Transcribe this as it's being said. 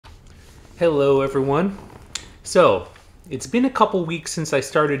Hello everyone. So, it's been a couple weeks since I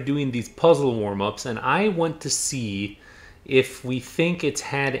started doing these puzzle warm-ups, and I want to see if we think it's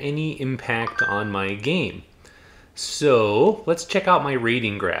had any impact on my game. So, let's check out my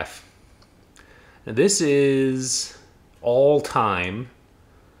rating graph. Now, this is all time.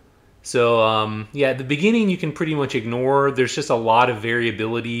 So, yeah, at the beginning you can pretty much ignore. There's just a lot of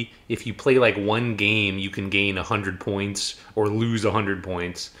variability. If you play like one game, you can gain 100 points or lose 100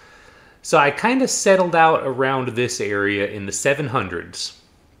 points. So I kind of settled out around this area in the 700s.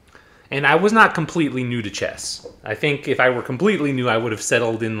 And I was not completely new to chess. I think if I were completely new, I would have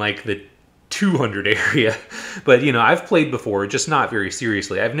settled in like the 200 area. But, you know, I've played before, just not very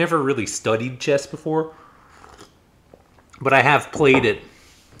seriously. I've never really studied chess before. But I have played it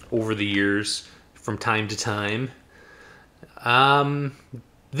over the years from time to time.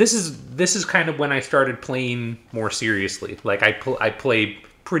 This is kind of when I started playing more seriously. Like I play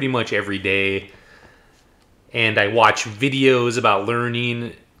pretty much every day, and I watch videos about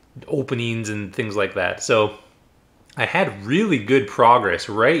learning openings and things like that. So I had really good progress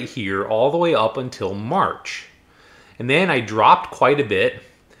right here all the way up until March, and then I dropped quite a bit.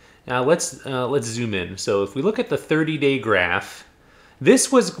 Now let's zoom in. So if we look at the 30-day graph,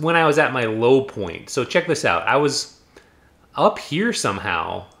 this was when I was at my low point. So check this out. I was up here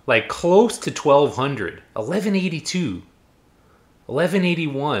somehow, like close to 1200, 1182.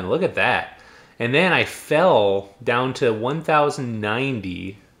 1181, look at that. And then I fell down to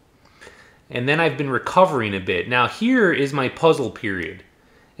 1090, and then I've been recovering a bit. Now here is my puzzle period,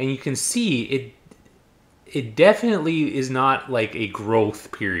 and you can see it definitely is not like a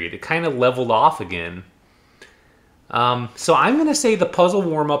growth period. It kind of leveled off again. So I'm going to say the puzzle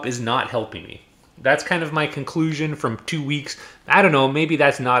warm-up is not helping me. That's kind of my conclusion from 2 weeks. I don't know, maybe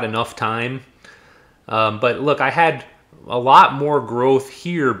that's not enough time. But look, I had a lot more growth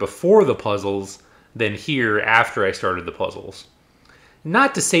here before the puzzles than here after I started the puzzles.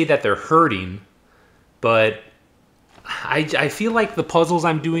 Not to say that they're hurting, but I feel like the puzzles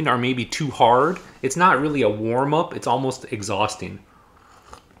I'm doing are maybe too hard. It's not really a warm-up. It's almost exhausting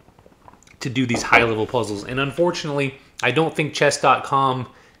to do these high-level puzzles. And unfortunately, I don't think chess.com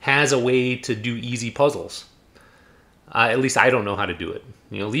has a way to do easy puzzles. At least I don't know how to do it.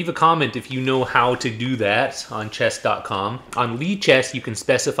 You know, leave a comment if you know how to do that on chess.com. On Lichess, you can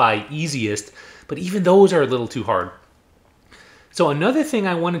specify easiest, but even those are a little too hard. So another thing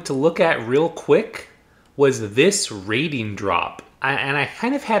I wanted to look at real quick was this rating drop. And I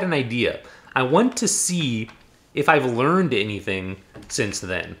kind of had an idea. I want to see if I've learned anything since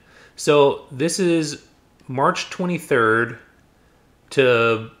then. So this is March 23rd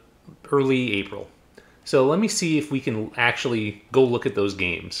to early April. So let me see if we can actually go look at those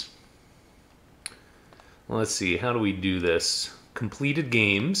games. Well, let's see, how do we do this? Completed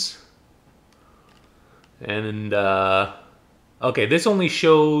games. And, okay, this only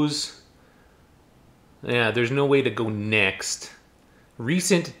shows, yeah, there's no way to go next.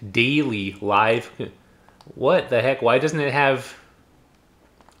 Recent daily live, what the heck, why doesn't it have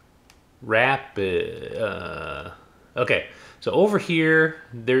rapid, okay. So over here,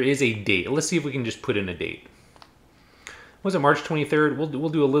 there is a date. Let's see if we can just put in a date. Was it March 23rd? We'll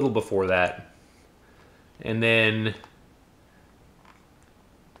do a little before that. And then,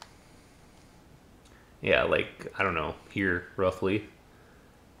 yeah, like, I don't know, here, roughly.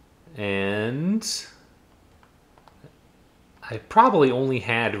 And I probably only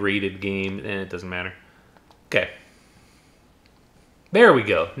had rated games, and it doesn't matter. Okay. There we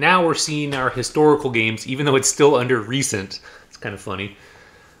go. Now we're seeing our historical games, even though it's still under recent. It's kind of funny.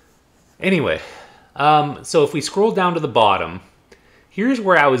 Anyway, so if we scroll down to the bottom, here's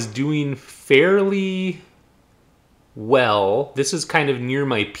where I was doing fairly well. This is kind of near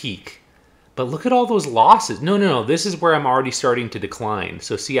my peak. But look at all those losses. No. This is where I'm already starting to decline.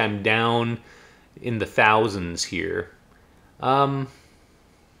 So see, I'm down in the thousands here. March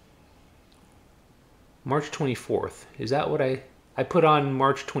 24th. Is that what I put on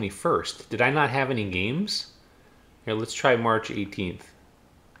March 21st. Did I not have any games? Here, let's try March 18th.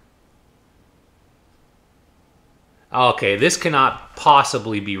 Okay, this cannot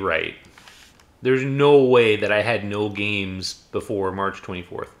possibly be right. There's no way that I had no games before March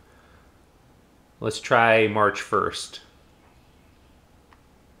 24th. Let's try March 1st.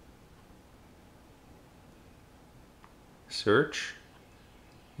 Search.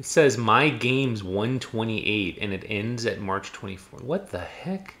 It says my game's 128 and it ends at March 24th. What the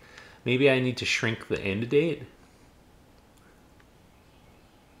heck? Maybe I need to shrink the end date?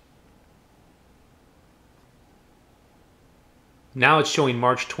 Now it's showing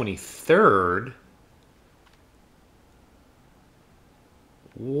March 23rd.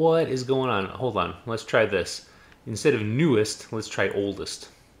 What is going on? Hold on. Let's try this. Instead of newest, let's try oldest.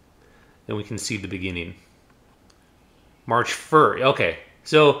 Then we can see the beginning. March 1st. Okay.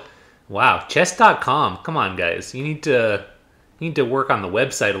 So, wow. Chess.com. Come on, guys. You need to work on the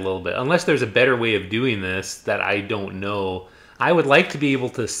website a little bit. Unless there's a better way of doing this that I don't know. I would like to be able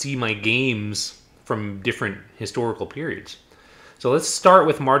to see my games from different historical periods. So let's start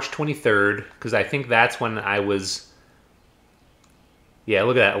with March 23rd, because I think that's when I was... Yeah,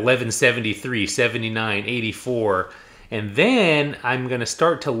 look at that. 1173, 79, 84. And then I'm going to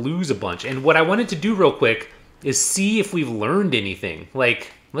start to lose a bunch. And what I wanted to do real quick is see if we've learned anything.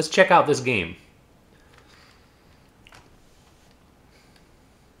 Like, let's check out this game.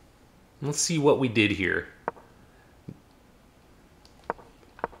 Let's see what we did here.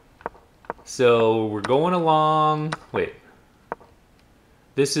 So we're going along. Wait.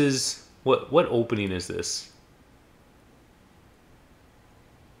 This is... What opening is this?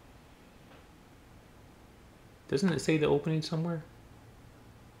 Doesn't it say the opening somewhere?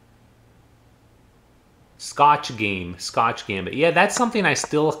 Scotch game. Scotch Gambit. Yeah, that's something I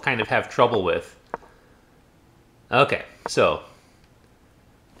still kind of have trouble with. Okay, so...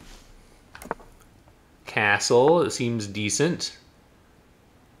 Castle. It seems decent.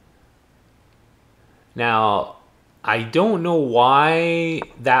 Now, I don't know why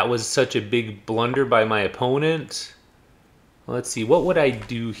that was such a big blunder by my opponent. Let's see. What would I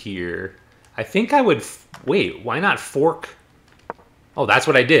do here? I think I would... Wait, why not fork? Oh, that's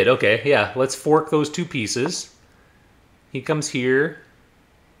what I did. Okay, yeah. Let's fork those two pieces. He comes here.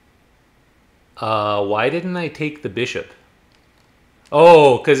 Why didn't I take the bishop?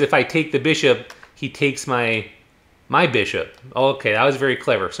 Oh, because if I take the bishop, he takes my bishop. Okay, that was very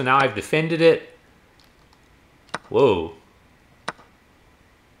clever. So now I've defended it. Whoa.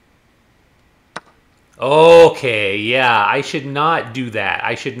 Okay, yeah, I should not do that.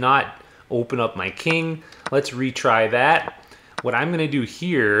 I should not open up my king. Let's retry that. What I'm going to do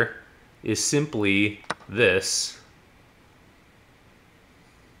here is simply this.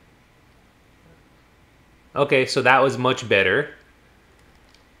 Okay, so that was much better.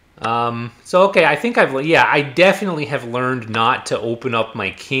 So, okay, I think I definitely have learned not to open up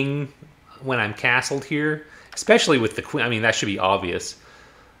my king when I'm castled here. Especially with the queen. I mean, that should be obvious.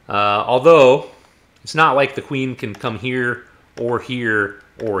 Although, it's not like the queen can come here or here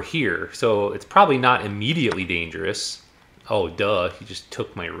or here. So, it's probably not immediately dangerous. Oh, duh. He just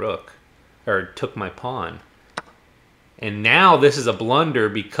took my rook. Or took my pawn. And now this is a blunder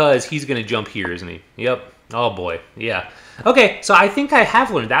because he's going to jump here, isn't he? Yep. Oh, boy. Yeah. Okay, so I think I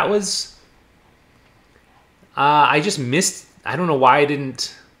have learned. That was... I just missed... I don't know why I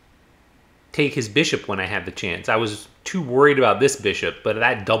didn't... take his bishop when I had the chance. I was too worried about this bishop, but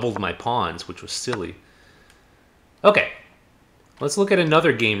that doubled my pawns, which was silly. Okay, let's look at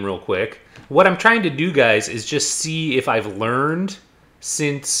another game real quick. What I'm trying to do, guys, is just see if I've learned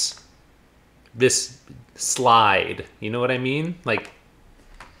since this slide. You know what I mean? Like,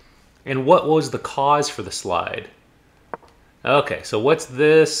 and what was the cause for the slide? Okay, so what's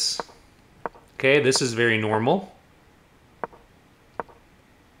this? Okay, this is very normal.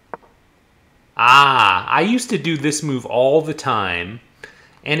 Ah, I used to do this move all the time,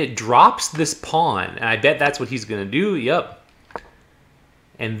 and it drops this pawn, and I bet that's what he's going to do. Yep.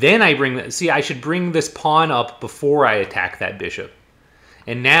 And then I bring... See, I should bring this pawn up before I attack that bishop.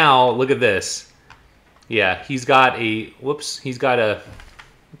 And now, look at this. Yeah, he's got a... Whoops, he's got a...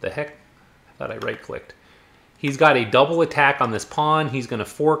 What the heck? I thought I right-clicked. He's got a double attack on this pawn. He's going to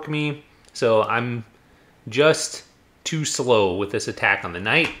fork me. So I'm just too slow with this attack on the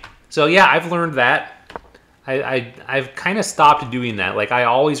knight. So yeah, I've learned that. I've kind of stopped doing that. Like, I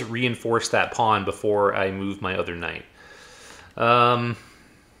always reinforce that pawn before I move my other knight.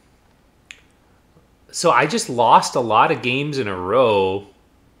 So I just lost a lot of games in a row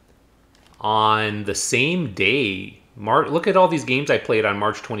on the same day. Look at all these games I played on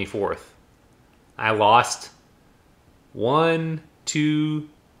March 24th. I lost 1, 2,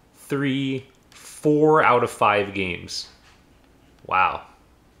 3, 4 out of 5 games. Wow.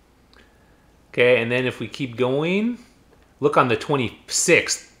 Okay, and then if we keep going, look on the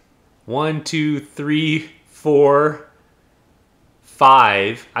 26th. 1, 2, 3, 4,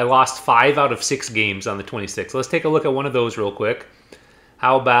 5. I lost 5 out of 6 games on the 26th. Let's take a look at one of those real quick.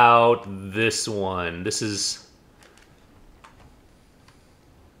 How about this one? This is...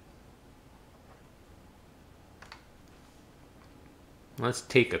 Let's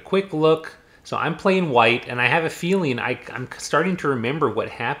take a quick look. So I'm playing white, and I have a feeling I'm starting to remember what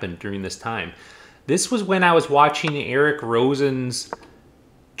happened during this time. This was when I was watching Eric Rosen's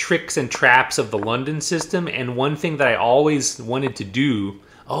tricks and traps of the London system, and one thing that I always wanted to do.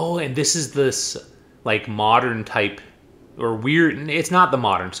 Oh, and this is this like modern type or weird. It's not the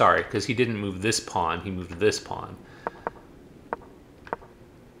modern, sorry, because he didn't move this pawn. He moved this pawn.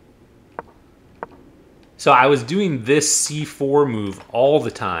 So I was doing this c4 move all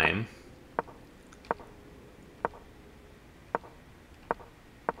the time.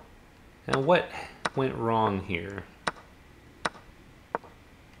 Now what went wrong here?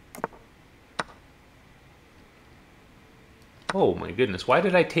 Oh my goodness, why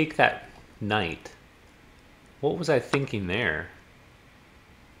did I take that knight? What was I thinking there?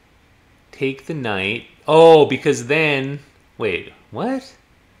 Take the knight. Oh, because then... Wait, what?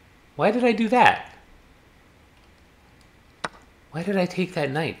 Why did I do that? Why did I take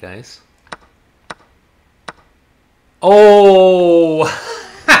that knight, guys? Oh!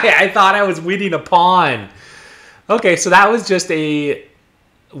 I thought I was winning a pawn. Okay, so that was just a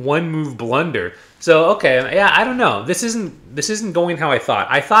one-move blunder. So, okay, yeah, I don't know. This isn't going how I thought.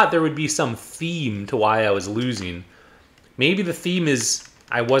 I thought there would be some theme to why I was losing. Maybe the theme is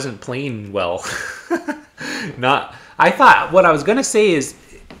I wasn't playing well. I thought what I was going to say is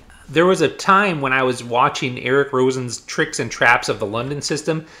there was a time when I was watching Eric Rosen's Tricks and Traps of the London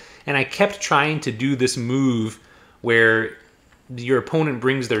system, and I kept trying to do this move where your opponent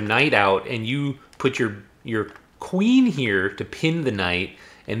brings their knight out and you put your queen here to pin the knight,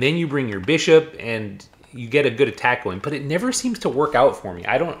 and then you bring your bishop and you get a good attack going. But it never seems to work out for me.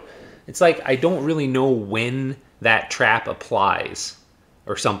 It's like I don't really know when that trap applies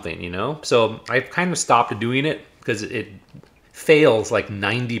or something, you know? So I've kind of stopped doing it because it fails like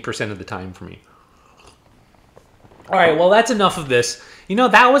 90% of the time for me. All right, well, that's enough of this. You know,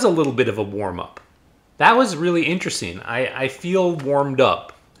 that was a little bit of a warm-up. That was really interesting. I feel warmed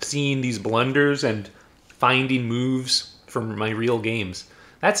up seeing these blunders and finding moves from my real games.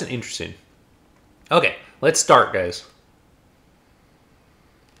 That's interesting. Okay, let's start, guys.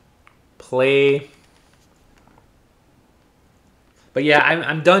 Play. But yeah,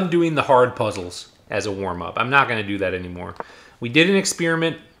 I'm done doing the hard puzzles as a warm-up. I'm not going to do that anymore. We did an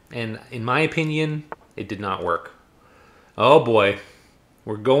experiment, and in my opinion, it did not work. Oh boy.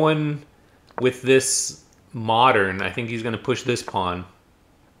 We're going with this modern. I think he's going to push this pawn.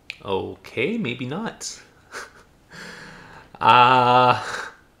 Okay, maybe not.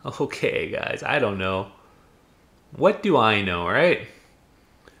 Okay, guys. I don't know. What do I know, right?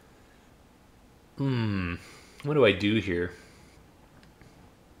 What do I do here?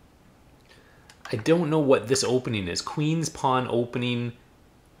 I don't know what this opening is. Queen's pawn opening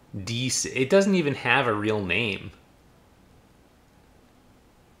D6. It doesn't even have a real name.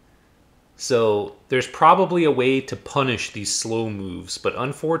 So there's probably a way to punish these slow moves, but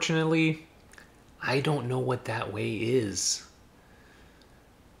unfortunately, I don't know what that way is.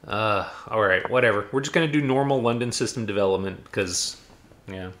 All right, whatever. We're just gonna do normal London system development because,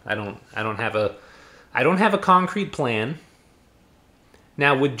 yeah, I don't have a concrete plan.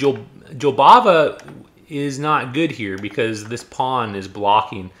 Now with Jobava is not good here because this pawn is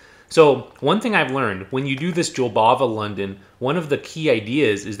blocking. So one thing I've learned, when you do this Jobava London, one of the key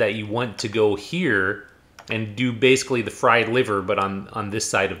ideas is that you want to go here and do basically the fried liver, but on this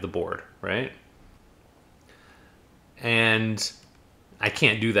side of the board, right? And I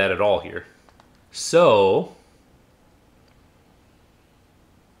can't do that at all here. So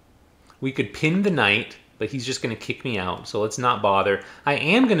we could pin the knight, but he's just going to kick me out, so let's not bother. I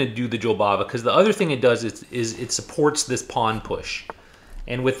am going to do the Jobava because the other thing it does is it supports this pawn push.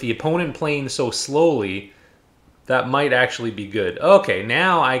 And with the opponent playing so slowly, that might actually be good. Okay,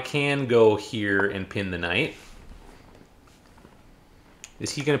 now I can go here and pin the knight. Is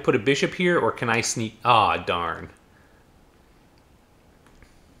he going to put a bishop here, or can I sneak? Ah, darn.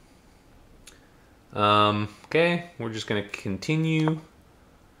 Okay, we're just going to continue.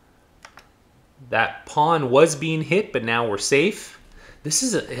 That pawn was being hit, but now we're safe. This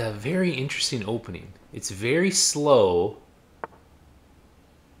is a very interesting opening. It's very slow.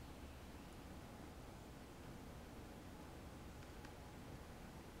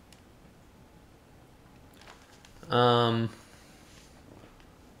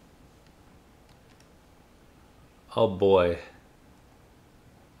 Oh boy.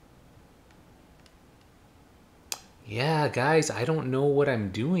 Yeah, guys, I don't know what I'm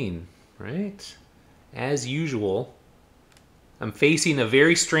doing, right? As usual, I'm facing a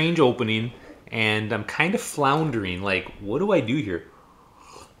very strange opening, and I'm kind of floundering. Like, what do I do here?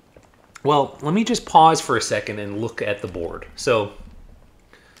 Well, let me just pause for a second and look at the board. So,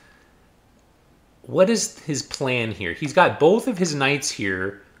 what is his plan here? He's got both of his knights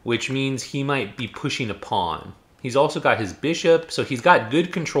here, which means he might be pushing a pawn. He's also got his bishop, so he's got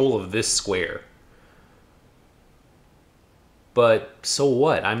good control of this square. But so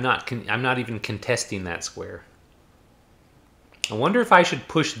what? I'm not even contesting that square. I wonder if I should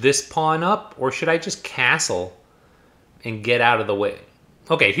push this pawn up, or should I just castle and get out of the way?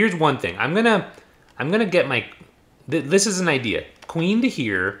 Okay, here's one thing. I'm gonna get my. This is an idea. Queen to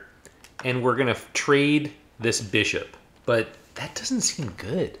here, and we're gonna trade this bishop. But that doesn't seem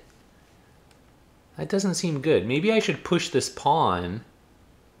good. That doesn't seem good. Maybe I should push this pawn.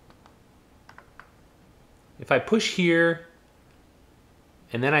 If I push here,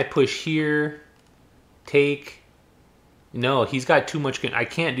 and then I push here, take. No, he's got too much. I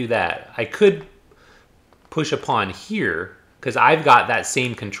can't do that. I could push a pawn here, because I've got that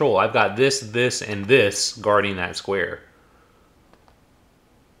same control. I've got this, this, and this guarding that square.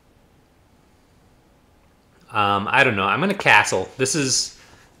 I don't know. I'm going to castle. This is...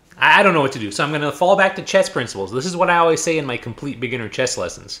 I don't know what to do. So I'm going to fall back to chess principles. This is what I always say in my complete beginner chess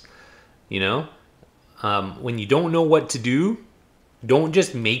lessons. You know? When you don't know what to do, don't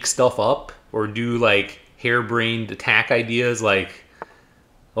just make stuff up or do like harebrained attack ideas like,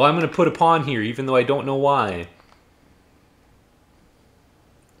 oh, I'm going to put a pawn here even though I don't know why.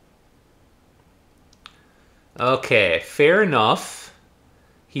 Okay, fair enough.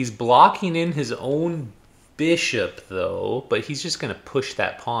 He's blocking in his own bishop, though, but he's just going to push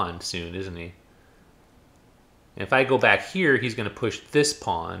that pawn soon, isn't he? And if I go back here, he's going to push this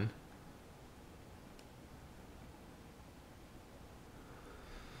pawn.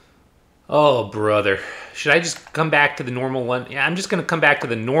 Oh, brother. Should I just come back to the normal London? Yeah, I'm just going to come back to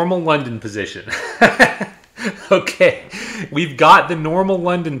the normal London position. Okay, we've got the normal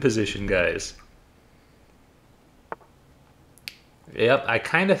London position, guys. Yep, I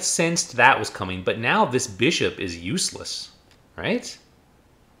kind of sensed that was coming, but now this bishop is useless, right?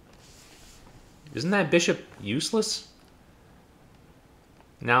 Isn't that bishop useless?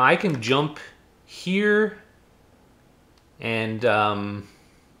 Now I can jump here, and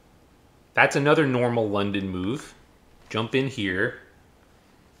that's another normal London move. Jump in here.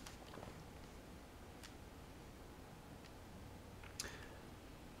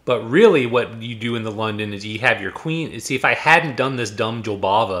 But really what you do in the London is you have your queen. See, if I hadn't done this dumb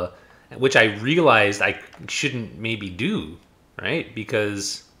Jobava, which I realized I shouldn't maybe do, right?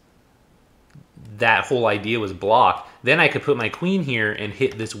 Because that whole idea was blocked. Then I could put my queen here and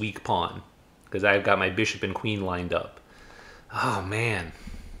hit this weak pawn because I've got my bishop and queen lined up. Oh, man.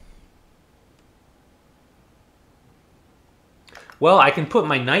 Well, I can put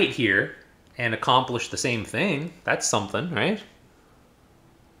my knight here and accomplish the same thing. That's something, right?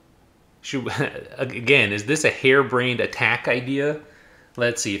 Again, is this a harebrained attack idea?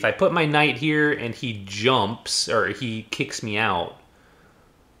 Let's see. If I put my knight here and he jumps, or he kicks me out.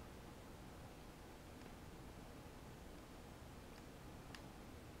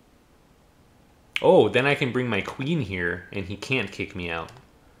 Oh, then I can bring my queen here and he can't kick me out.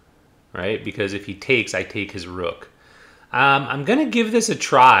 Right? Because if he takes, I take his rook. I'm going to give this a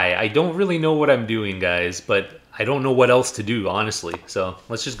try. I don't really know what I'm doing, guys, but I don't know what else to do, honestly. So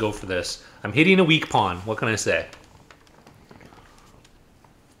let's just go for this. I'm hitting a weak pawn. What can I say?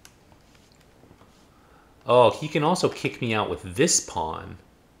 Oh, he can also kick me out with this pawn.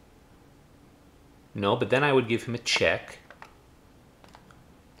 No, but then I would give him a check.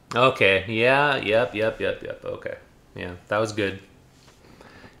 Okay, yeah, yep. Okay, yeah, that was good.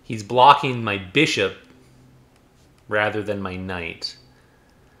 He's blocking my bishop rather than my knight.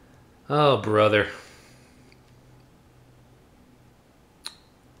 Oh, brother.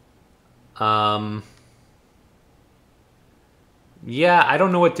 Yeah, I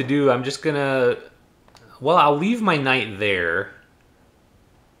don't know what to do. I'm just gonna... Well, I'll leave my knight there.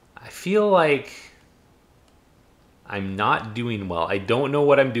 I feel like I'm not doing well. I don't know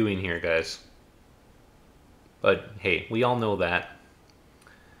what I'm doing here, guys. But, hey, we all know that.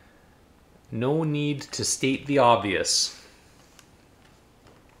 No need to state the obvious.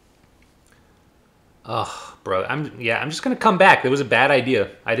 Ugh, bro. I'm just gonna come back. It was a bad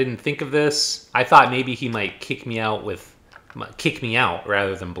idea. I didn't think of this. I thought maybe he might kick me out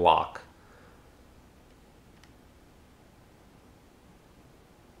rather than block.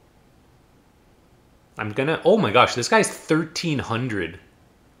 I'm gonna... Oh my gosh, this guy's 1,300.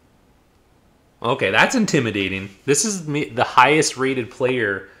 Okay, that's intimidating. This is the highest rated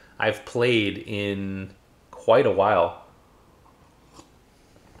player I've played in quite a while.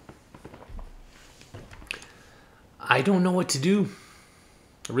 I don't know what to do.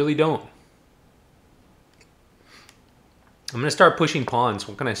 I really don't. I'm going to start pushing pawns.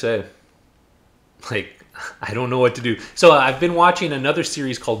 What can I say? Like, I don't know what to do. So I've been watching another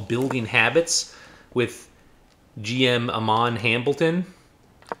series called Building Habits with GM Amon Hambleton.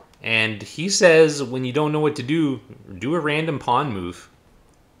 And he says when you don't know what to do a random pawn move.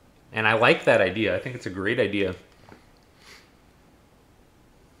 And I like that idea. I think it's a great idea.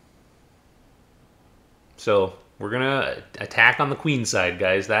 So we're going to attack on the queen side,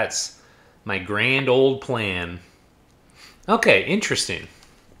 guys. That's my grand old plan. Okay, interesting.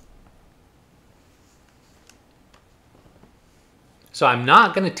 So I'm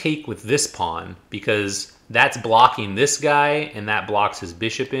not going to take with this pawn because that's blocking this guy and that blocks his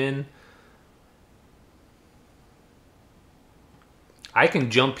bishop in. I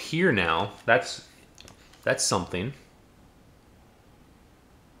can jump here now. That's something.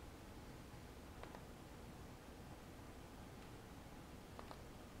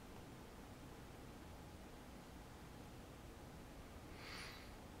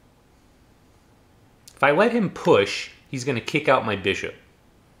 If I let him push, he's going to kick out my bishop.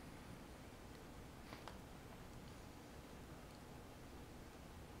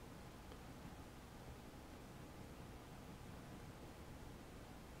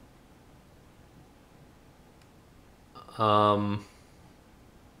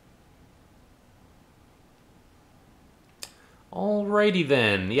 Alrighty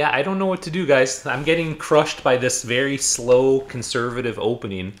then. Yeah, I don't know what to do, guys. I'm getting crushed by this very slow, conservative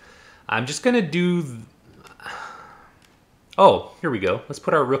opening. I'm just going to do... Oh, here we go. Let's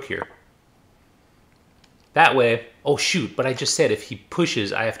put our rook here. That way... Oh, shoot, but I just said if he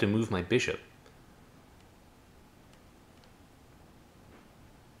pushes, I have to move my bishop.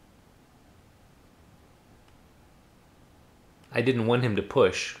 I didn't want him to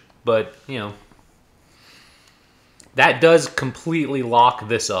push, but, you know... That does completely lock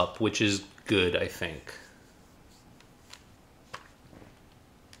this up, which is good, I think.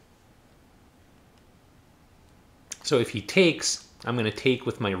 So if he takes, I'm going to take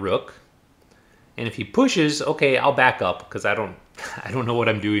with my rook. And if he pushes, okay, I'll back up because I don't know what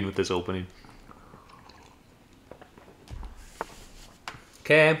I'm doing with this opening.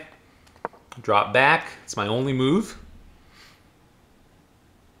 Okay. Drop back. It's my only move.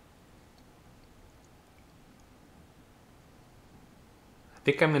 I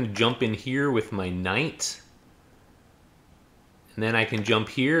think I'm going to jump in here with my knight. And then I can jump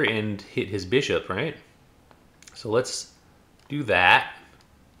here and hit his bishop, right? So let's do that.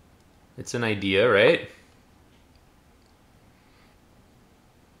 It's an idea, right?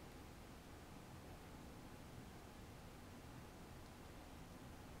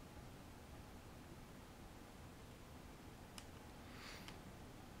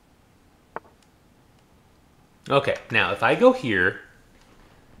 Okay, now if I go here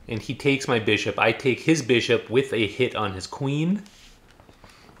and he takes my bishop, I take his bishop with a hit on his queen.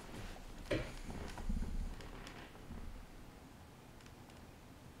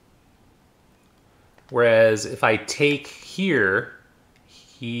 Whereas if I take here,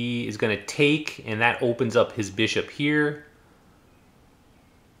 he is going to take, and that opens up his bishop here.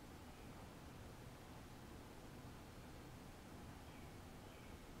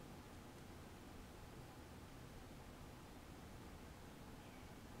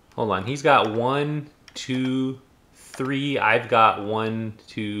 Hold on, he's got 1, 2, 3. I've got 1,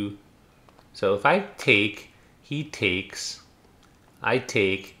 2. So if I take, he takes, I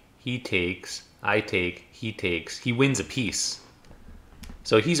take, he takes, I take, he takes. He wins a piece.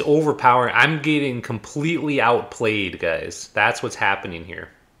 So he's overpowering. I'm getting completely outplayed, guys. That's what's happening here.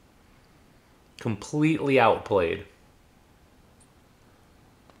 Completely outplayed.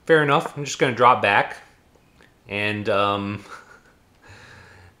 Fair enough. I'm just going to drop back. And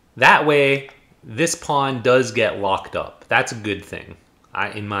that way, this pawn does get locked up. That's a good thing,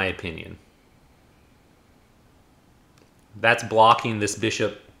 in my opinion. That's blocking this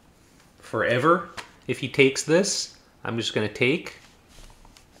bishop forever. If he takes this, I'm just going to take.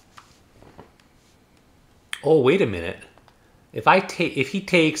 Oh, wait a minute. If he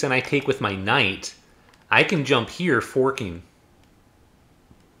takes and I take with my knight, I can jump here forking.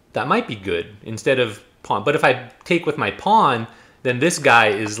 That might be good instead of pawn. But if I take with my pawn, then this guy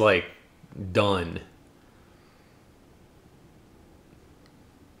is like done.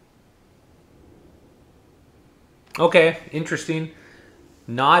 Okay, interesting.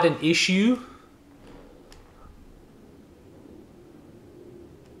 Not an issue.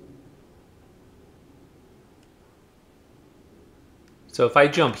 So if I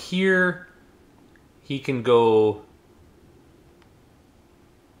jump here, he can go...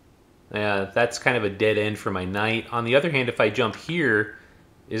 Yeah, that's kind of a dead end for my knight. On the other hand, if I jump here,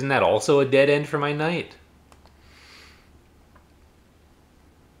 isn't that also a dead end for my knight?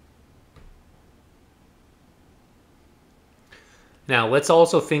 Now, let's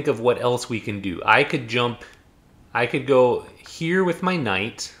also think of what else we can do. I could jump I could go here with my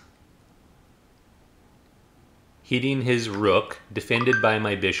knight, hitting his rook, defended by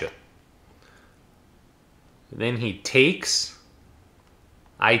my bishop. Then he takes,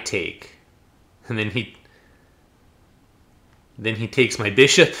 I take, and then he takes my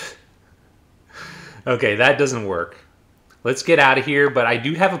bishop. Okay, that doesn't work. Let's get out of here, but I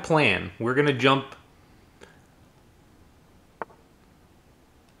do have a plan. We're gonna jump.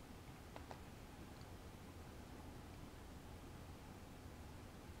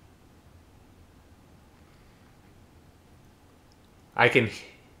 I can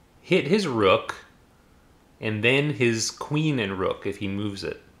hit his rook and then his queen and rook if he moves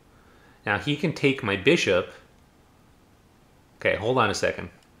it. Now he can take my bishop. Okay, hold on a second.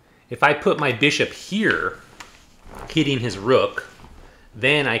 If I put my bishop here, hitting his rook,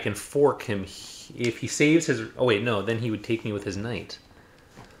 then I can fork him. If he saves his... Oh wait, no, then he would take me with his knight.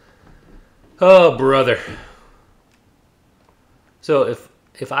 Oh, brother. So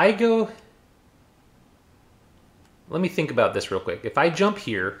if I go... Let me think about this real quick. If I jump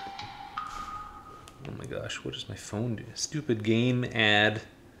here... Oh my gosh, what does my phone do? Stupid game ad.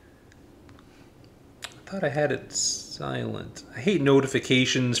 I thought I had it silent. I hate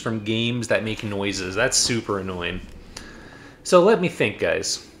notifications from games that make noises. That's super annoying. So let me think,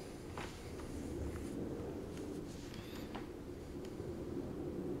 guys.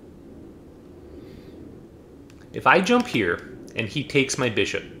 If I jump here and he takes my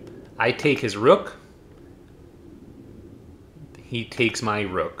bishop, I take his rook, he takes my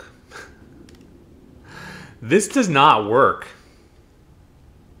rook. This does not work.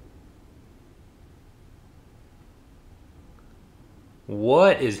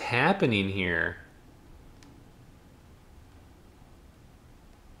 What is happening here?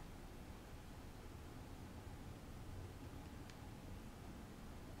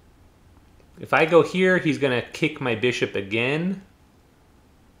 If I go here, he's going to kick my bishop again.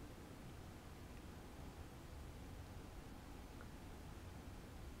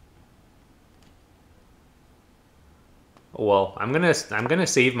 Well, I'm gonna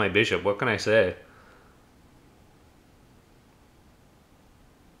save my bishop. What can I say?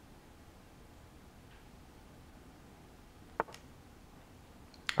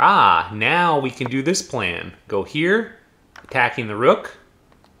 Ah, now we can do this plan. Go here, attacking the rook.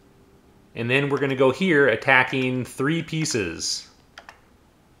 And then we're going to go here, attacking 3 pieces.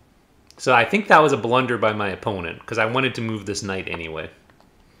 So I think that was a blunder by my opponent, because I wanted to move this knight anyway.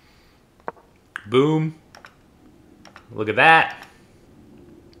 Boom. Look at that.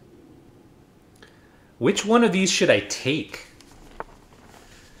 Which one of these should I take?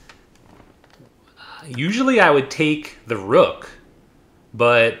 Usually I would take the rook,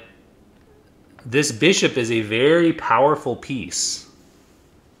 but this bishop is a very powerful piece.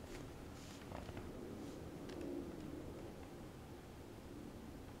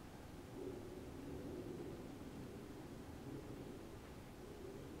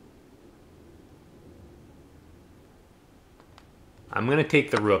 I'm going to take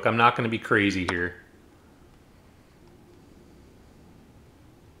the rook. I'm not going to be crazy here.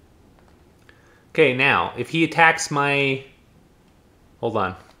 Okay, now, if he attacks my... Hold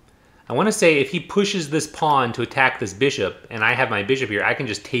on. I want to say if he pushes this pawn to attack this bishop, and I have my bishop here, I can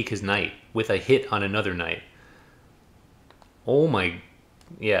just take his knight with a hit on another knight. Oh my...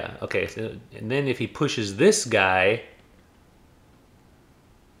 Yeah, okay. So, and then if he pushes this guy,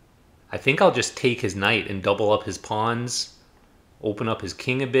 I think I'll just take his knight and double up his pawns. Open up his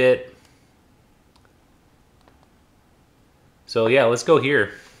king a bit. So yeah, let's go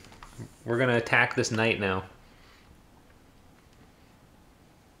here. We're going to attack this knight now.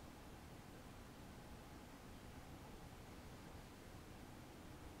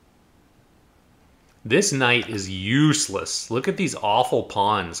 This knight is useless. Look at these awful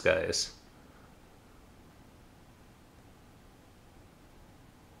pawns, guys.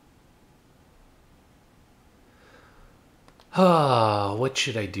 Ah, what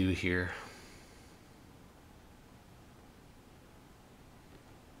should I do here?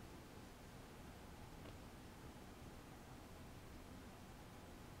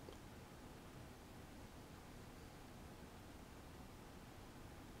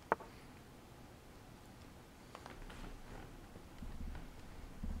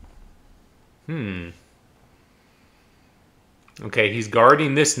 Okay, he's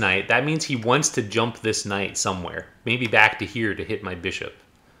guarding this knight. That means he wants to jump this knight somewhere. Maybe back to here to hit my bishop.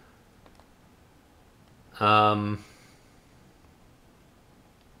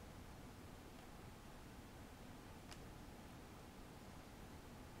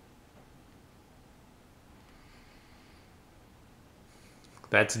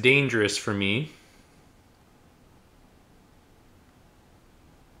 That's dangerous for me.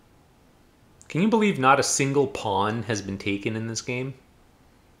 Can you believe not a single pawn has been taken in this game?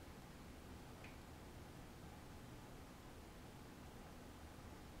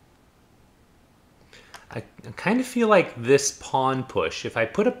 I kind of feel like this pawn push, if I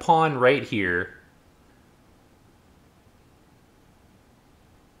put a pawn right here,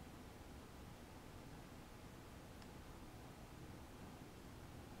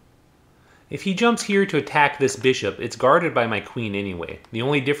 if he jumps here to attack this bishop, it's guarded by my queen anyway. The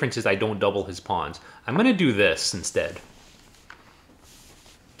only difference is I don't double his pawns. I'm going to do this instead.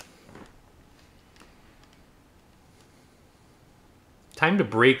 Time to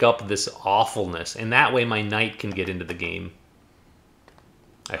break up this awfulness, and that way my knight can get into the game.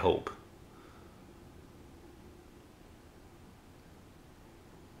 I hope.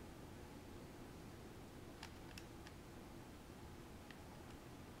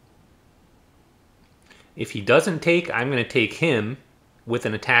 If he doesn't take, I'm going to take him with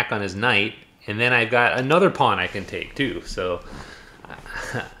an attack on his knight, and then I've got another pawn I can take too. So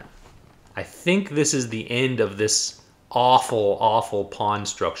I think this is the end of this awful, awful pawn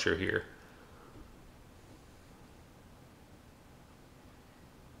structure here.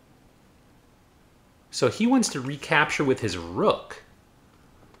 So he wants to recapture with his rook.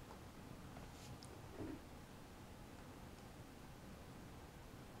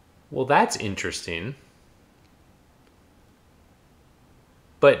 Well, that's interesting.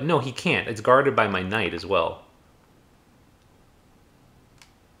 But no, he can't. It's guarded by my knight as well.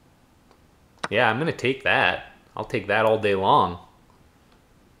 Yeah, I'm going to take that. I'll take that all day long.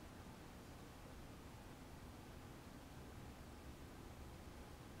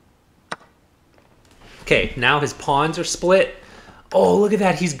 Okay, now his pawns are split. Oh, look at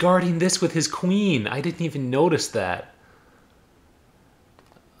that. He's guarding this with his queen. I didn't even notice that.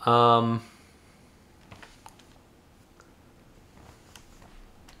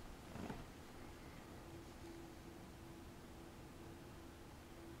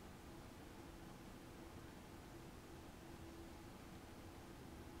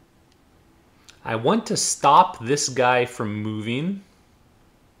 I want to stop this guy from moving.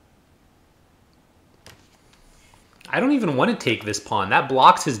 I don't even want to take this pawn. That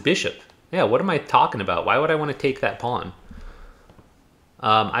blocks his bishop. Yeah, what am I talking about? Why would I want to take that pawn?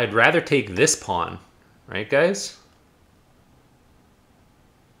 I'd rather take this pawn. Right, guys?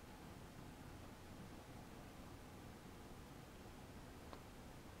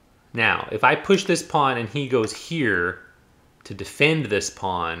 Now, if I push this pawn and he goes here to defend this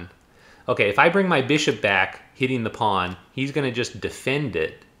pawn... Okay, if I bring my bishop back, hitting the pawn, he's going to just defend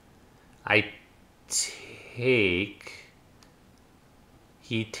it. I take...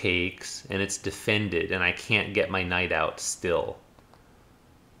 He takes, and it's defended, and I can't get my knight out still.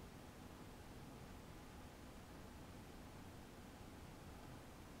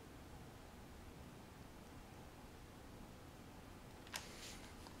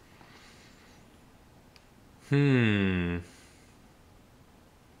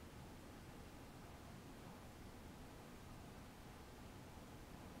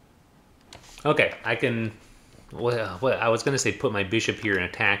 Okay, I can... Well, I was going to say put my bishop here and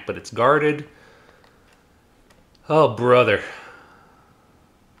attack, but it's guarded. Oh, brother.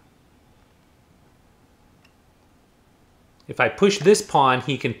 If I push this pawn,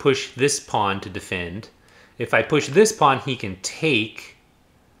 he can push this pawn to defend. If I push this pawn, he can take.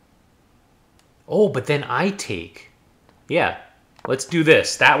 Oh, but then I take. Yeah, let's do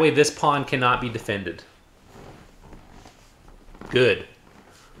this. That way this pawn cannot be defended. Good.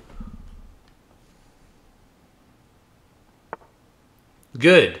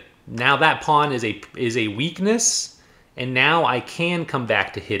 Good. Now that pawn is a weakness, and now I can come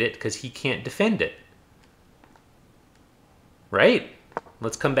back to hit it because he can't defend it. Right?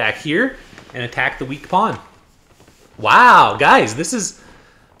 Let's come back here and attack the weak pawn. Wow, guys, this is...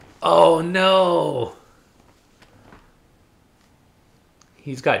 Oh, no.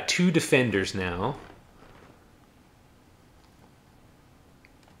 He's got two defenders now.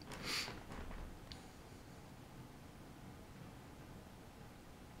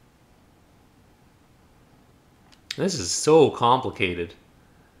 This is so complicated.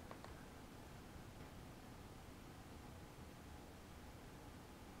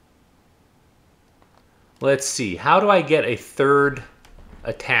 Let's see. How do I get a third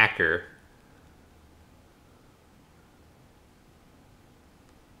attacker?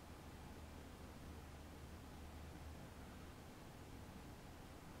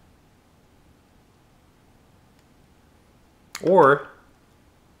 Or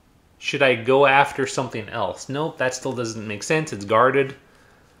should I go after something else? Nope, that still doesn't make sense. It's guarded.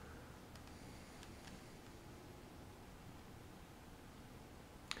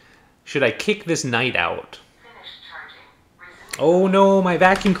 Should I kick this knight out? Oh no, my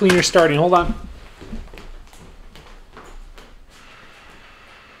vacuum cleaner's starting. Hold on.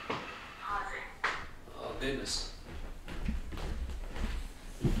 Oh goodness.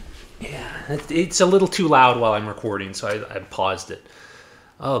 Yeah, it's a little too loud while I'm recording, so I paused it.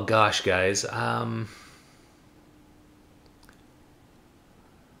 Oh gosh, guys. I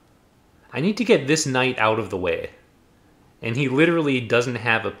need to get this knight out of the way. And he literally doesn't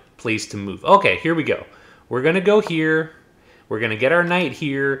have a place to move. Okay, here we go. We're going to go here. We're going to get our knight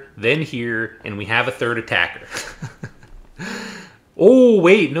here, then here, and we have a third attacker. Oh,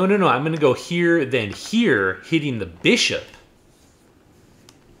 wait. No. I'm going to go here, then here, hitting the bishop.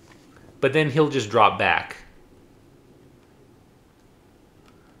 But then he'll just drop back.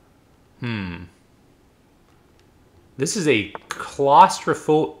 This is a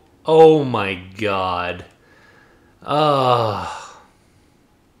claustrophobic... Oh, my God. Well,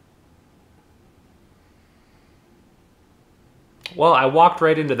 I walked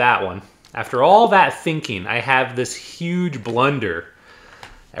right into that one. After all that thinking, I have this huge blunder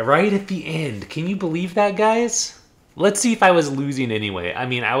right at the end. Can you believe that, guys? Let's see if I was losing anyway. I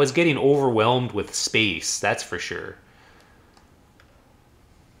mean, I was getting overwhelmed with space, that's for sure.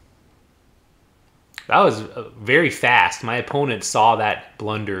 That was very fast. My opponent saw that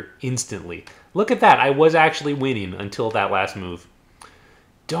blunder instantly. Look at that. I was actually winning until that last move.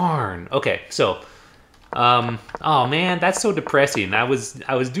 Darn. Okay, so... oh man, that's so depressing. I was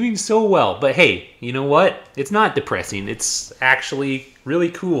doing so well. But hey, you know what? It's not depressing. It's actually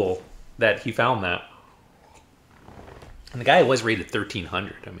really cool that he found that. And the guy was rated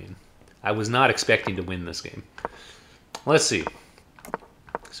 1300. I mean, I was not expecting to win this game. Let's see.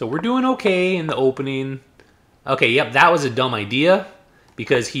 So we're doing okay in the opening. Okay, yep, that was a dumb idea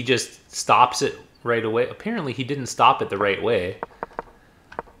because he just stops it right away. Apparently he didn't stop it the right way.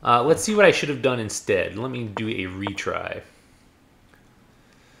 Let's see what I should have done instead. Let me do a retry.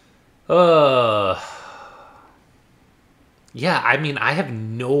 Yeah, I mean, I have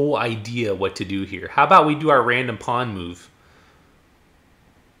no idea what to do here. How about we do our random pawn move?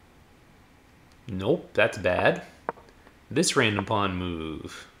 Nope, that's bad. This random pawn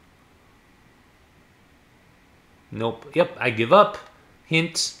move. Nope. Yep, I give up.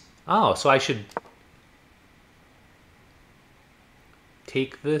 Hint. Oh, so I should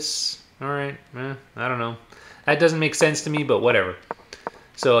take this. All right. I don't know. That doesn't make sense to me, but whatever.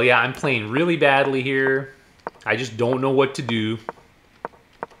 So yeah, I'm playing really badly here. I just don't know what to do.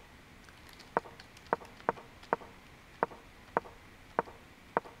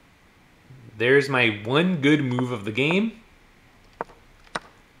 There's my one good move of the game.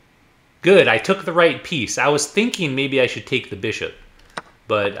 Good, I took the right piece. I was thinking maybe I should take the bishop.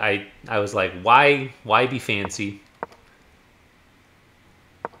 But I was like, why be fancy?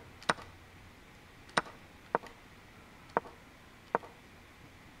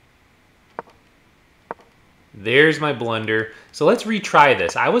 There's my blunder. So let's retry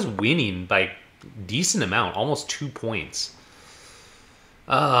this. I was winning by a decent amount, almost 2 points.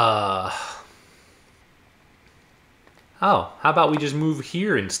 Oh, how about we just move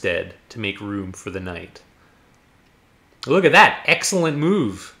here instead to make room for the knight? Look at that. Excellent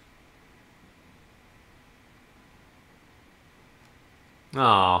move.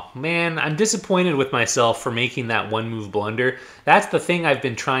 Oh, man, I'm disappointed with myself for making that one move blunder. That's the thing I've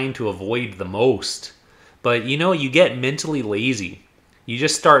been trying to avoid the most. But, you know, you get mentally lazy. You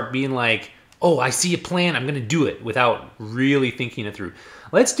just start being like, oh, I see a plan, I'm going to do it, without really thinking it through.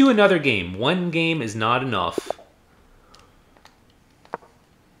 Let's do another game. One game is not enough.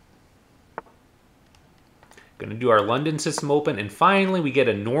 Going to do our London System Open, and finally we get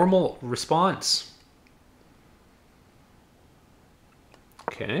a normal response.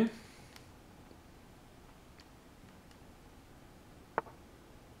 Okay.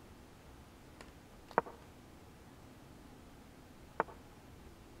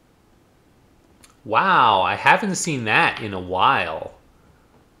 Wow, I haven't seen that in a while.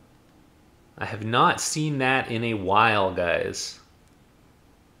 I have not seen that in a while, guys.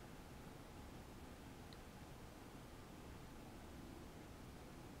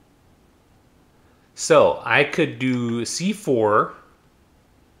 So, I could do c4.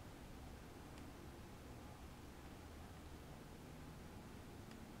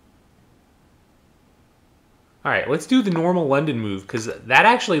 All right, let's do the normal London move, because that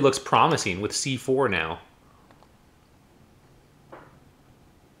actually looks promising with c4 now.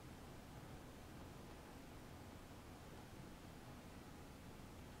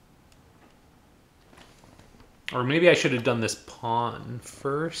 Or maybe I should have done this pawn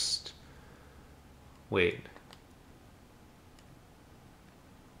first. Wait.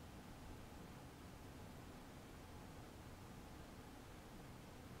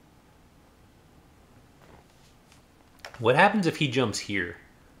 What happens if he jumps here?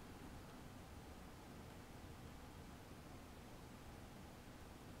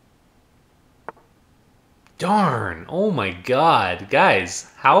 Darn. Oh my god.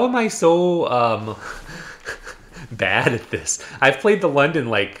 Guys, how am I so bad at this? I've played the London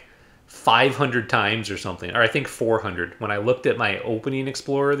like 500 times or something, or I think 400. When I looked at my opening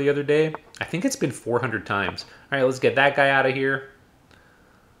explorer the other day, I think it's been 400 times. All right, let's get that guy out of here.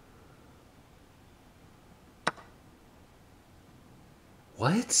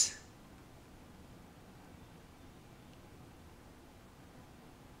 What?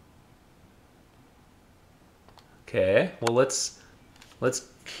 Okay, well let's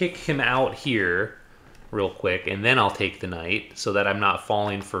kick him out here real quick, and then I'll take the knight so that I'm not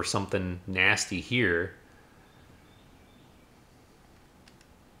falling for something nasty here.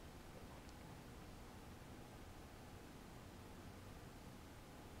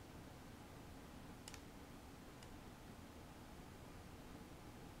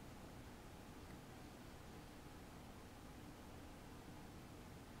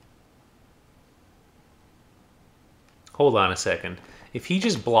 Hold on a second. If he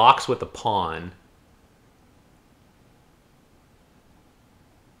just blocks with a pawn,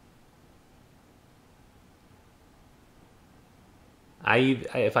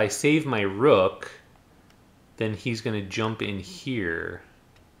 if I save my rook, then he's going to jump in here.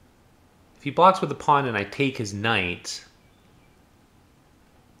 If he blocks with a pawn and I take his knight,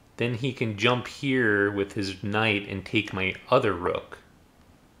 then he can jump here with his knight and take my other rook.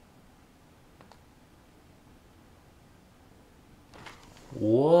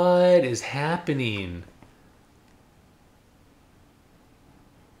 What is happening?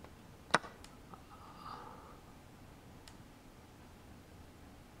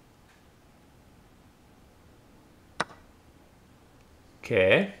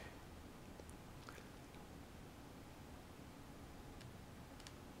 Okay.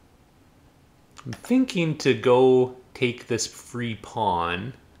 I'm thinking to go take this free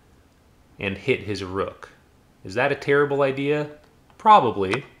pawn and hit his rook. Is that a terrible idea?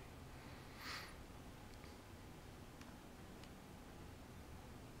 Probably.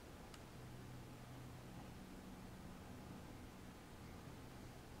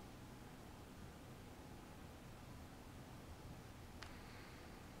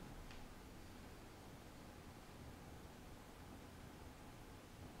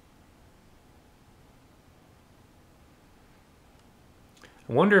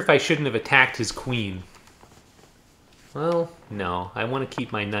 I wonder if I shouldn't have attacked his queen. Well, no. I want to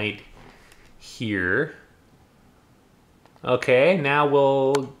keep my knight here. Okay, now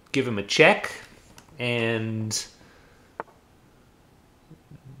we'll give him a check. And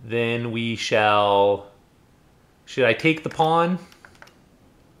then we shall... Should I take the pawn?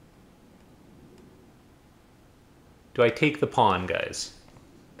 Do I take the pawn, guys?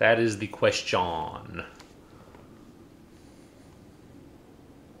 That is the question.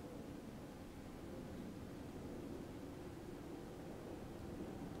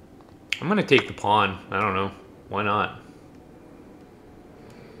 I'm gonna take the pawn. I don't know. Why not?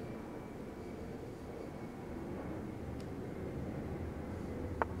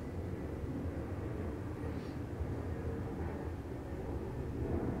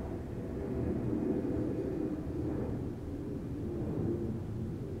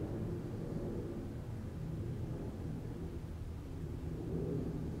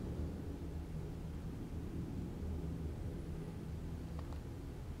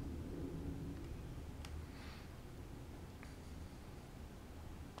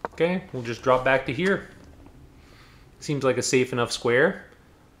 Okay, we'll just drop back to here. Seems like a safe enough square.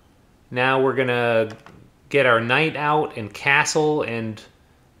 Now we're gonna get our knight out and castle and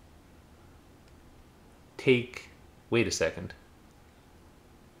take... Wait a second.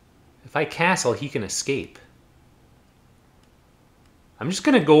 If I castle, he can escape. I'm just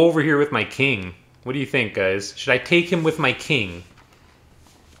gonna go over here with my king. What do you think, guys? Should I take him with my king?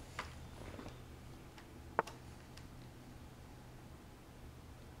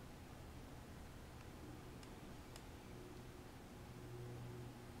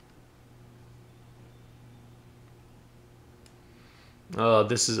 Oh,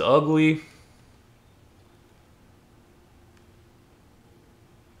 this is ugly.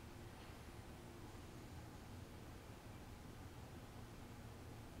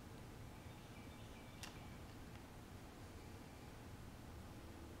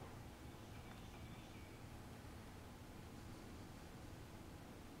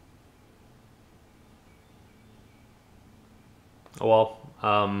 Well,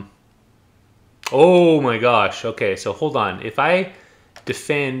 oh my gosh. Okay, so hold on. If I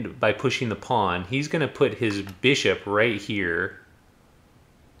defend by pushing the pawn. He's going to put his bishop right here.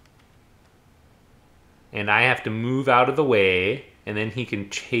 And I have to move out of the way, and then he can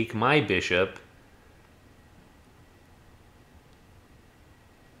take my bishop.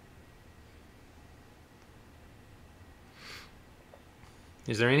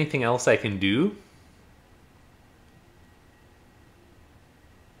 Is there anything else I can do?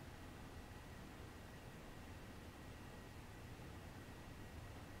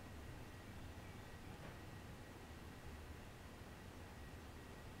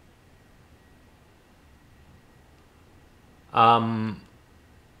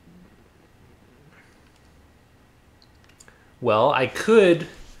 Well, I could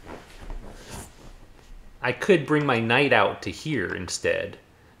bring my knight out to here instead.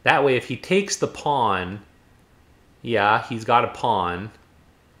 That way, if he takes the pawn, yeah, he's got a pawn.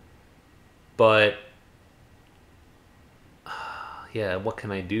 But, yeah, what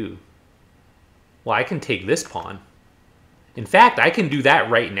can I do? Well, I can take this pawn. In fact, I can do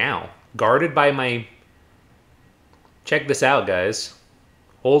that right now. Guarded by my... Check this out, guys.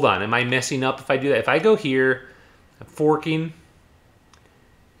 Hold on, am I messing up if I do that? If I go here, I'm forking,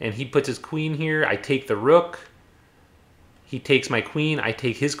 and he puts his queen here, I take the rook. He takes my queen, I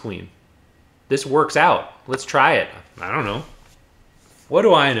take his queen. This works out. Let's try it. I don't know. What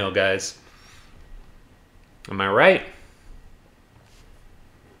do I know, guys? Am I right?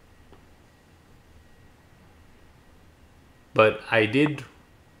 But I did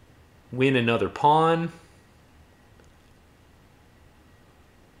win another pawn.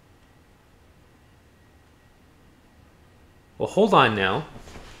 Well, hold on now.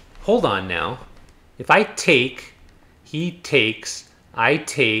 Hold on now. If I take, he takes, I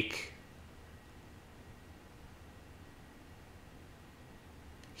take,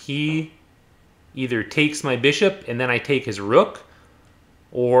 he either takes my bishop and then I take his rook,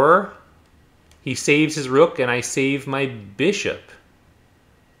 or he saves his rook and I save my bishop.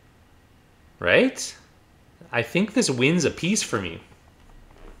 Right? I think this wins a piece for me.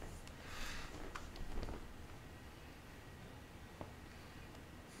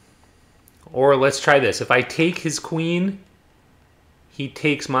 Or let's try this. If I take his queen, he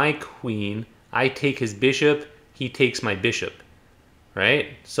takes my queen, I take his bishop, he takes my bishop. Right?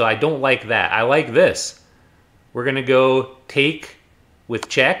 So I don't like that. I like this. We're going to go take with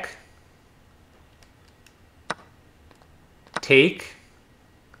check. Take.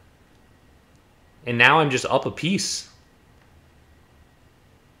 And now I'm just up a piece.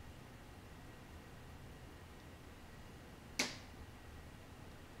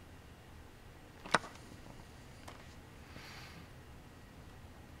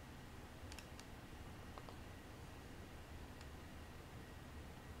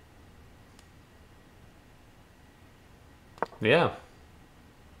 Yeah.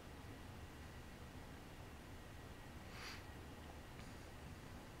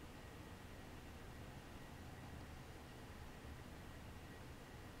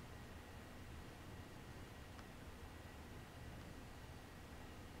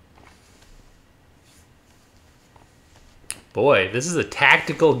 Boy, this is a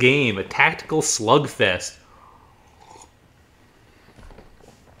tactical game, a tactical slugfest.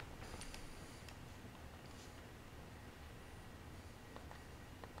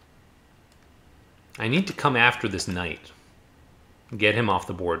 I need to come after this knight. Get him off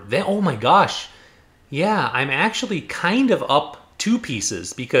the board. Then, oh my gosh. Yeah, I'm actually kind of up 2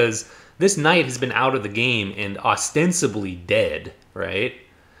 pieces because this knight has been out of the game and ostensibly dead, right?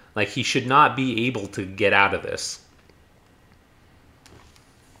 Like, he should not be able to get out of this.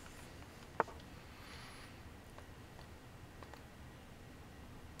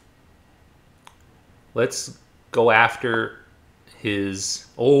 Let's go after his...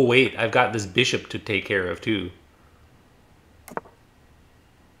 Oh, wait, I've got this bishop to take care of, too.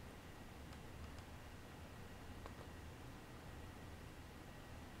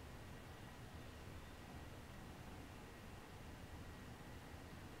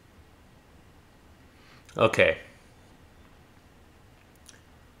 Okay.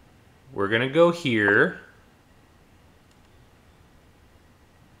 We're going to go here.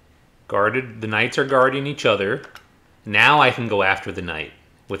 Guarded. The knights are guarding each other. Now I can go after the knight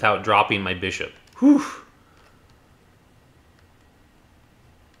without dropping my bishop. Whew.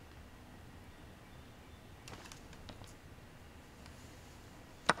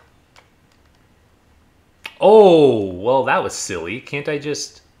 Oh, well, that was silly. Can't I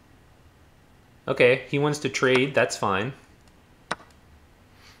just... Okay, he wants to trade. That's fine.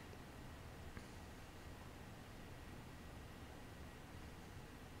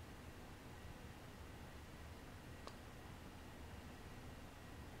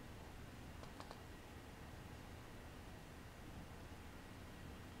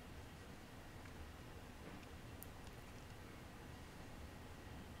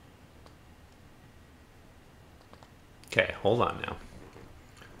 Okay, hold on now.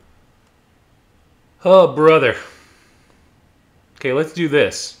 Oh, brother. Okay, let's do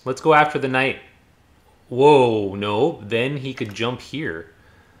this. Let's go after the knight. Whoa, no. Then he could jump here.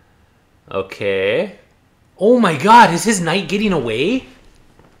 Okay. Oh my god, is his knight getting away?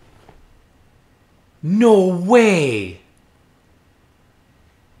 No way.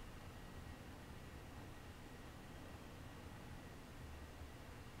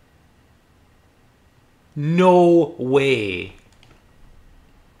 No way.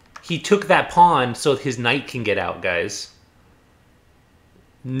 He took that pawn so his knight can get out, guys.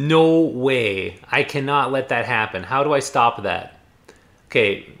 No way. I cannot let that happen. How do I stop that?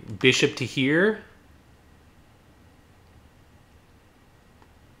 Okay, bishop to here.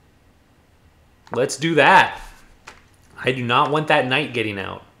 Let's do that. I do not want that knight getting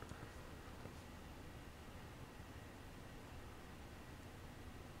out.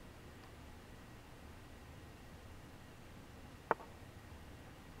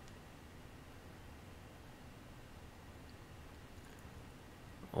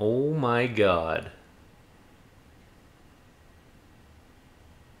 Oh my god.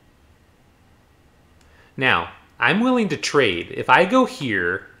 Now, I'm willing to trade. If I go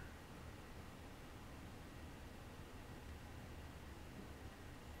here,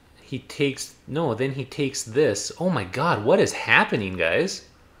 he takes... No, then he takes this. Oh my god, what is happening, guys?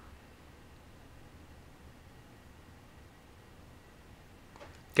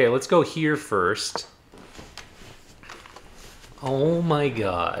 Okay, let's go here first. Oh my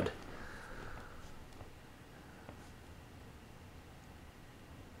god.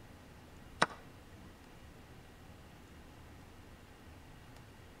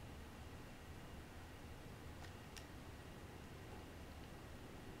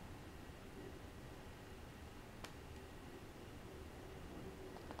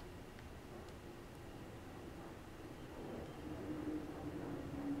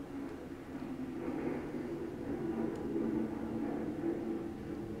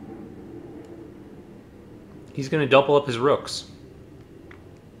 He's going to double up his rooks.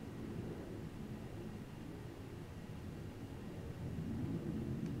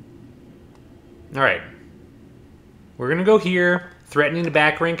 All right. We're going to go here, threatening to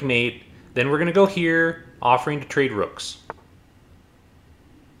back rank mate. Then we're going to go here, offering to trade rooks.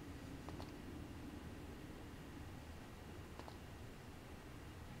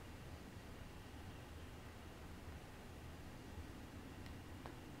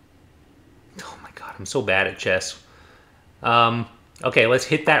 Oh my god, I'm so bad at chess. Okay, let's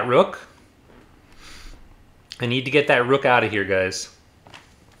hit that rook. I need to get that rook out of here, guys.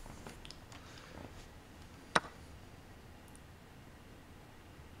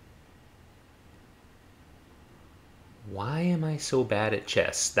 Why am I so bad at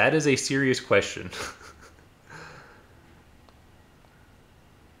chess? That is a serious question.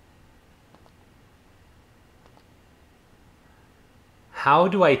 How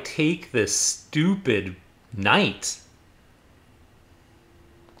do I take this stupid knight?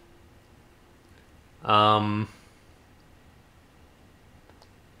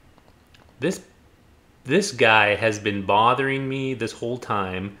 This guy has been bothering me this whole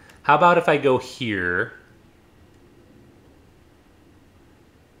time. How about if I go here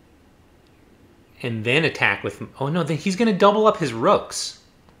and then attack with... Oh no, then he's going to double up his rooks.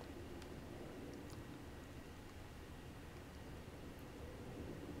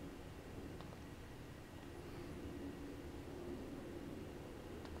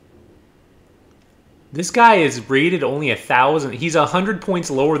 This guy is rated only 1,000. He's 100 points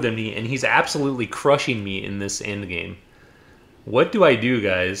lower than me, and he's absolutely crushing me in this endgame. What do I do,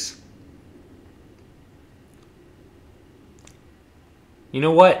 guys? You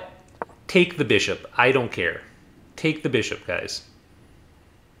know what? Take the bishop. I don't care. Take the bishop, guys.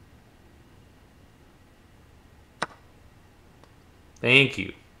 Thank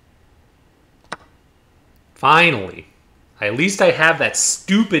you. Finally. At least I have that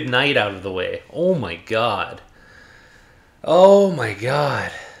stupid knight out of the way. Oh my god. Oh my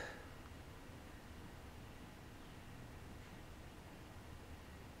god.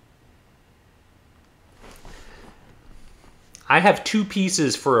 I have 2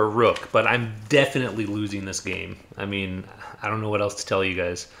 pieces for a rook, but I'm definitely losing this game. I mean, I don't know what else to tell you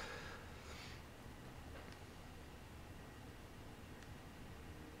guys.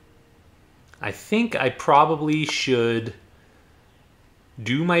 I think I probably should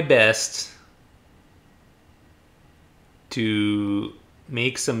do my best to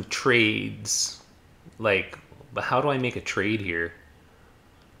make some trades. Like, how do I make a trade here?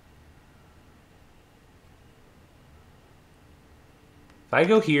 If I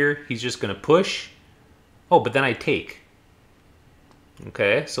go here, he's just going to push. Oh, but then I take.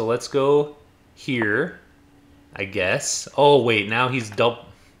 Okay, so let's go here, I guess. Oh, wait, now he's double.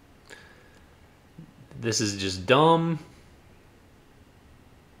 This is just dumb.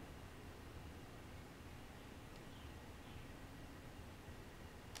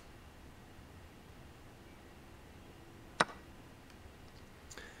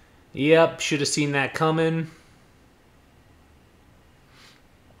 Yep, should have seen that coming.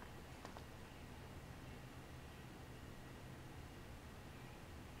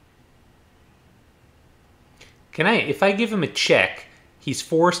 If I give him a check, he's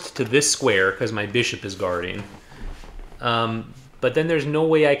forced to this square because my bishop is guarding. But then there's no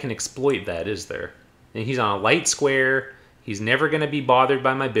way I can exploit that, is there? And he's on a light square. He's never going to be bothered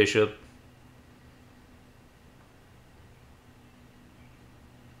by my bishop.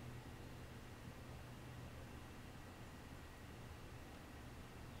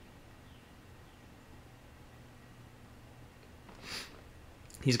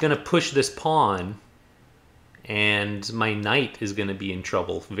 He's going to push this pawn, and my knight is going to be in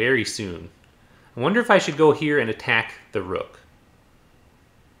trouble very soon. I wonder if I should go here and attack the rook.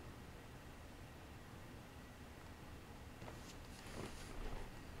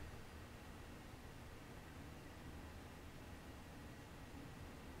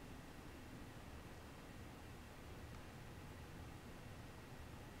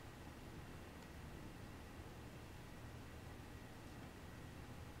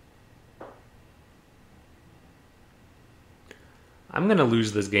 I'm going to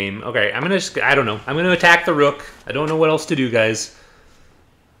lose this game. Okay, I'm going to just, I don't know. I'm going to attack the rook. I don't know what else to do, guys.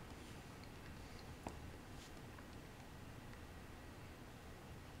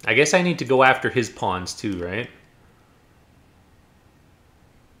 I guess I need to go after his pawns too, right?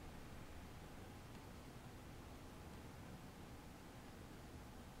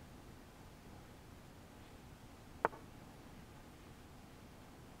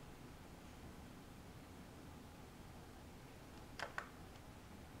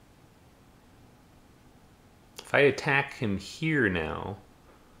 If I attack him here now...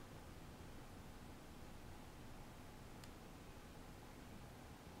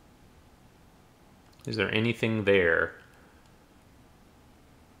 Is there anything there?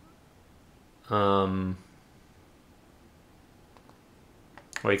 Like,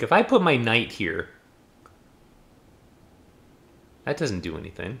 if I put my knight here... That doesn't do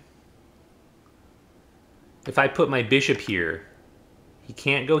anything. If I put my bishop here... He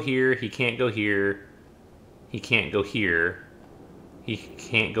can't go here, he can't go here... He can't go here. He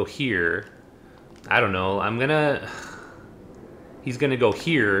can't go here. I don't know. I'm gonna... He's gonna go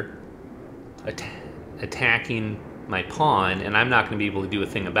here, attacking my pawn, and I'm not gonna be able to do a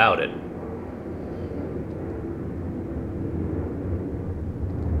thing about it.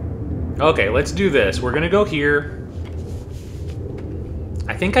 Okay, let's do this. We're gonna go here.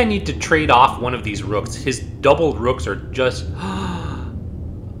 I think I need to trade off one of these rooks. His doubled rooks are just...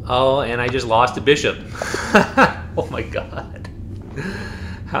 Oh, and I just lost a bishop. Oh my god.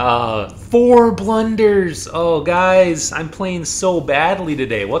 4 blunders. Oh, guys, I'm playing so badly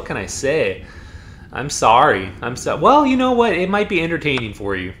today. What can I say? I'm sorry. Well, you know what? It might be entertaining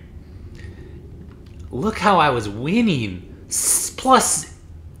for you. Look how I was winning. Plus,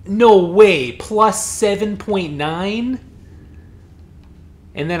 no way, plus 7.9?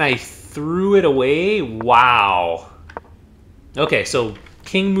 And then I threw it away? Wow. Okay, so...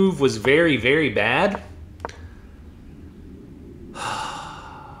 King move was very, very bad.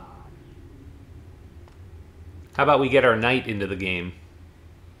 How about we get our knight into the game?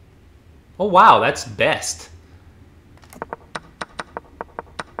 Oh, wow, that's best.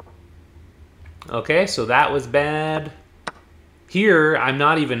 Okay, so that was bad. Here, I'm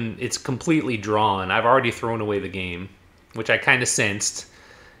not even... It's completely drawn. I've already thrown away the game, which I kind of sensed.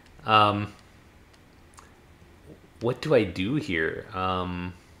 What do I do here?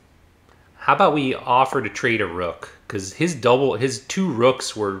 How about we offer to trade a rook? Because his 2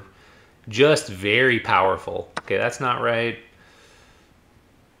 rooks were just very powerful. Okay, that's not right.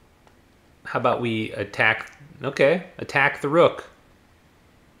 How about we attack... Okay, attack the rook.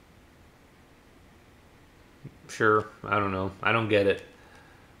 Sure, I don't know. I don't get it.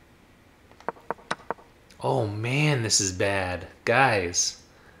 Oh man, this is bad. Guys...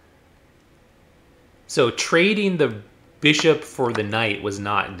 So trading the bishop for the knight was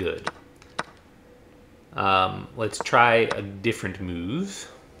not good. Let's try a different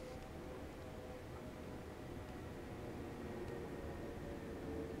move.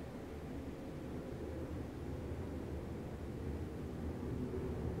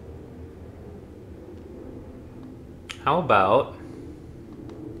 How about...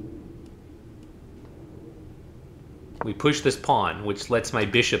 We push this pawn, which lets my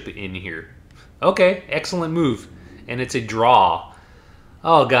bishop in here. Okay, excellent move. And it's a draw.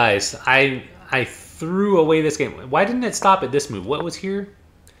 Oh, guys, I threw away this game. Why didn't it stop at this move? What was here?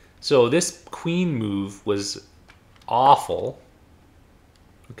 So this queen move was awful.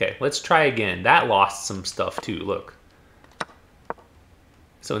 Okay, let's try again. That lost some stuff too, look.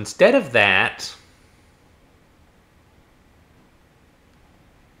 So instead of that,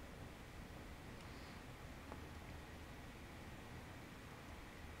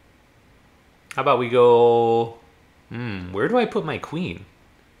 how about we go, where do I put my queen?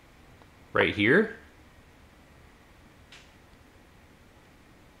 Right here?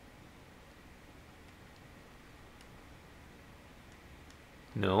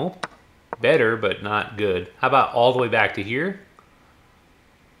 No. Better, but not good. How about all the way back to here?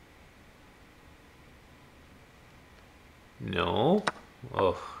 No.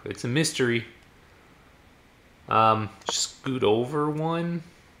 Oh, it's a mystery. Scoot over one.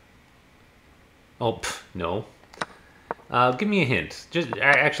 Oh, no. Give me a hint.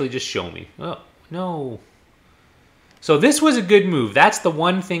 Actually, just show me. Oh, no. So this was a good move. That's the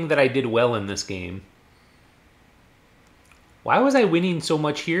one thing that I did well in this game. Why was I winning so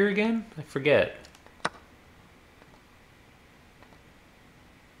much here again? I forget.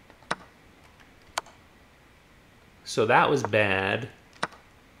 So that was bad.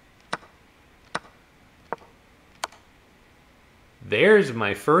 There's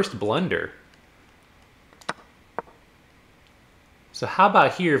my first blunder. So how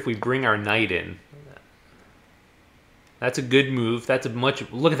about here if we bring our knight in? That's a good move. That's a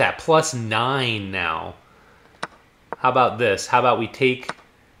much... Look at that, +9 now. How about this? How about we take...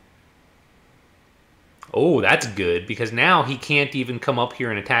 Oh, that's good, because now he can't even come up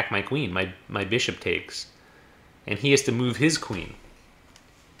here and attack my queen. My bishop takes. And he has to move his queen.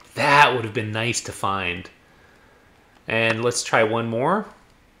 That would have been nice to find. And let's try one more.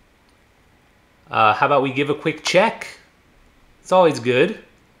 How about we give a quick check? It's always good.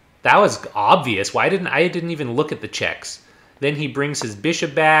 That was obvious. I didn't even look at the checks. Then he brings his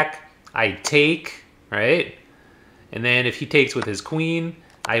bishop back. I take, right? And then if he takes with his queen,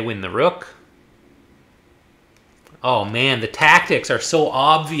 I win the rook. Oh man, the tactics are so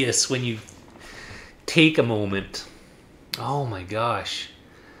obvious when you take a moment. Oh my gosh.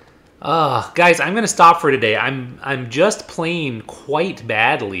 Guys, I'm gonna stop for today. I'm just playing quite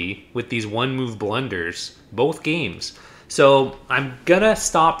badly with these one-move blunders, both games. So I'm gonna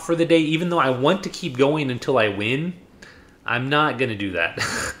stop for the day, even though I want to keep going until I win. I'm not gonna do that.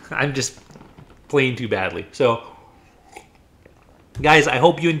 I'm just playing too badly. So, guys, I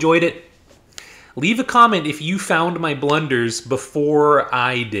hope you enjoyed it. Leave a comment if you found my blunders before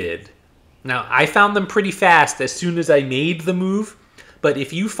I did. Now, I found them pretty fast as soon as I made the move, but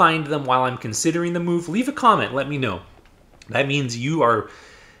if you find them while I'm considering the move, leave a comment, let me know. That means you are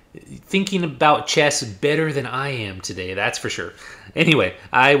thinking about chess better than I am today, that's for sure. Anyway,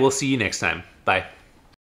 I will see you next time. Bye.